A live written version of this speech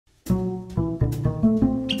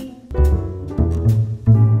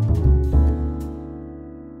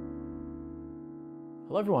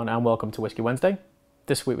everyone and welcome to Whisky Wednesday.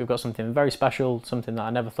 This week we've got something very special, something that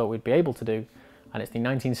I never thought we'd be able to do, and it's the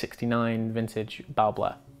 1969 vintage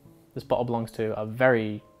Balblair. This bottle belongs to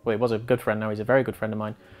he was a good friend, now he's a very good friend of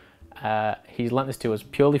mine. He's lent this to us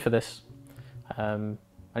purely for this, and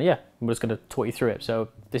yeah, we're just going to talk you through it. So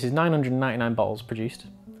this is 999 bottles produced,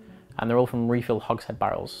 and they're all from refill hogshead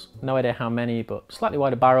barrels. No idea how many, but slightly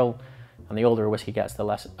wider barrel, and the older a whiskey gets, the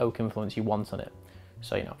less oak influence you want on it.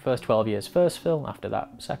 So, you know, first 12 years first fill, after that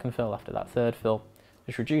second fill, after that third fill,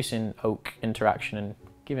 just reducing oak interaction and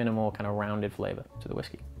giving a more kind of rounded flavour to the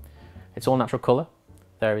whiskey. It's all natural colour.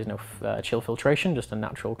 There is no chill filtration, just a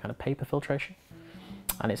natural kind of paper filtration.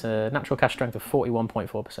 And it's a natural cask strength of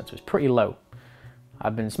 41.4%, so it's pretty low.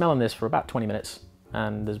 I've been smelling this for about 20 minutes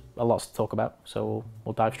and there's a lot to talk about, so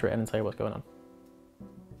we'll dive straight in and tell you what's going on.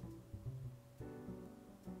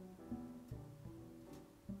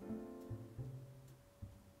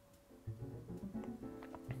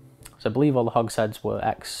 So I believe all the hogsheads were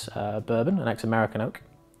ex-bourbon and ex-American oak,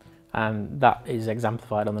 and that is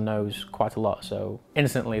exemplified on the nose quite a lot. So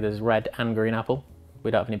instantly there's red and green apple. We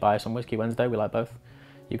don't have any bias on Whisky Wednesday, we like both.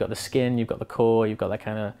 You've got the skin, you've got the core, you've got that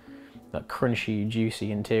kind of that crunchy,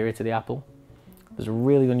 juicy interior to the apple. There's a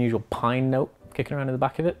really unusual pine note kicking around in the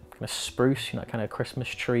back of it, kind of spruce, you know, kind of Christmas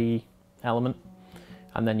tree element.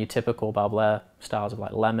 And then your typical Balblair styles of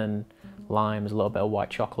like lemon, limes, a little bit of white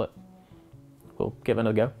chocolate. We'll give it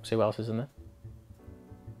another go, see what else is in there.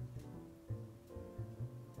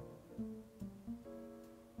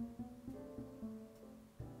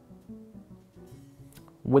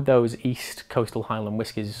 With those East Coastal Highland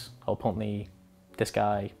whiskies, Old Pulteney, this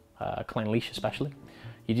guy, Clanleash especially,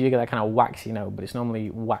 you do get that kind of waxy note, but it's normally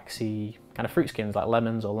waxy kind of fruit skins like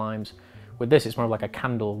lemons or limes. With this, it's more like a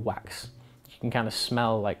candle wax. You can kind of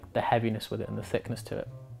smell like the heaviness with it and the thickness to it.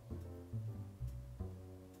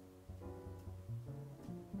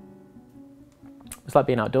 It's like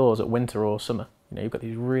being outdoors at winter or summer. You know, you've got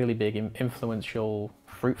these really big influential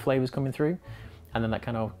fruit flavours coming through, and then that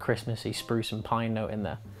kind of Christmassy spruce and pine note in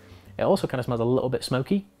there. It also kind of smells a little bit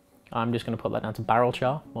smoky. I'm just going to put that down to barrel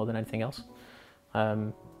char more than anything else.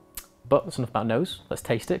 But that's enough about nose. Let's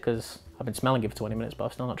taste it, because I've been smelling it for 20 minutes, but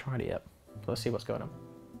I've still not tried it yet. So let's see what's going on.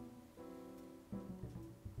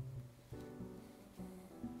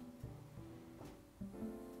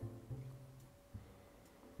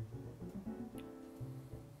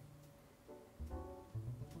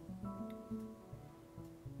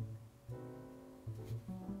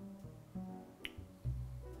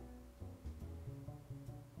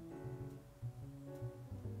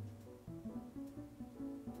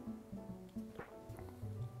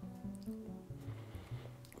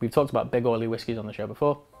 We've talked about big oily whiskies on the show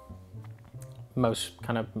before. Most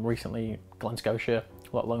kind of recently Glen Scotia,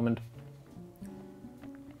 Loch Lomond.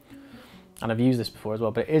 And I've used this before as well,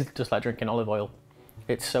 but it is just like drinking olive oil.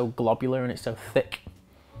 It's so globular and it's so thick,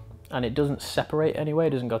 and it doesn't separate anyway. It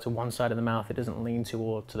doesn't go to one side of the mouth. It doesn't lean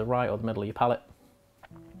to the right or the middle of your palate.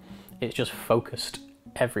 It's just focused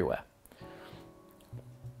everywhere.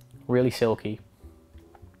 Really silky,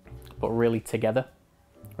 but really together.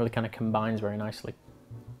 Really kind of combines very nicely.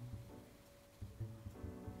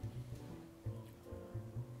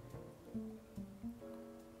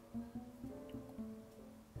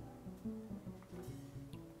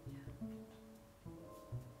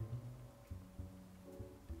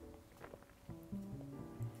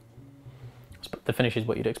 The finish is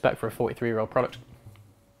what you'd expect for a 43-year-old product.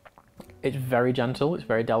 It's very gentle, it's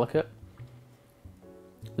very delicate.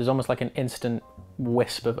 There's almost like an instant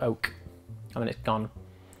wisp of oak, and then it's gone.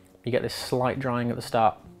 You get this slight drying at the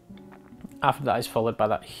start. After that is followed by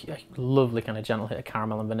that lovely kind of gentle hit of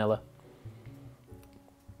caramel and vanilla.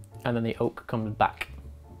 And then the oak comes back.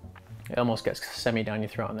 It almost gets semi down your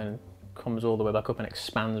throat and then comes all the way back up and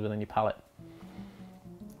expands within your palate.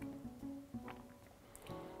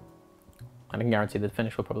 I can guarantee the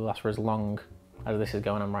finish will probably last for as long as this is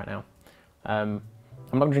going on right now. I'm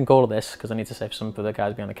not going to drink all of this because I need to save some for the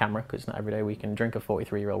guys behind the camera, because it's not every day we can drink a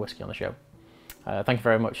 43-year-old whiskey on the show. Thank you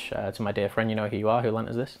very much to my dear friend, you know who you are, who lent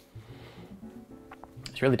us this.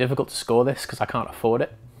 It's really difficult to score this because I can't afford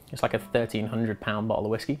it. It's like a £1,300 bottle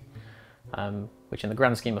of whiskey, which in the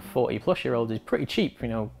grand scheme of 40-plus-year-olds is pretty cheap. You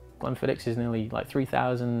know, Glenfiddich is nearly like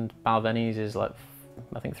 3,000, Balvenies is like,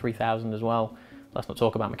 I think 3,000 as well. Let's not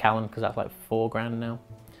talk about Macallan because that's like £4,000 now.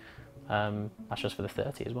 That's just for the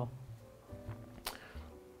 30 as well.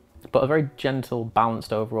 But a very gentle,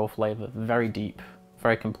 balanced overall flavour, very deep,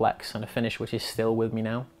 very complex, and a finish which is still with me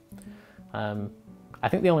now. I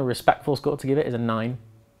think the only respectful score to give it is a 9,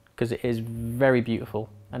 because it is very beautiful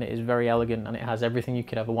and it is very elegant and it has everything you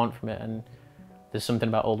could ever want from it, and there's something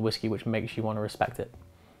about old whiskey which makes you want to respect it.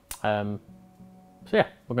 So yeah,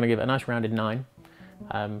 we're going to give it a nice rounded 9.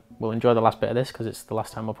 We'll enjoy the last bit of this because it's the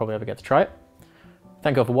last time we'll probably ever get to try it.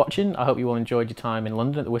 Thank you all for watching. I hope you all enjoyed your time in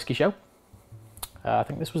London at the Whisky Show. I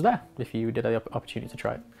think this was there if you did have the opportunity to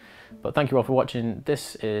try it. But thank you all for watching.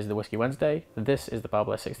 This is the Whisky Wednesday. This is the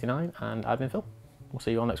Balblair 69, and I've been Phil. We'll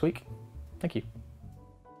see you all next week. Thank you.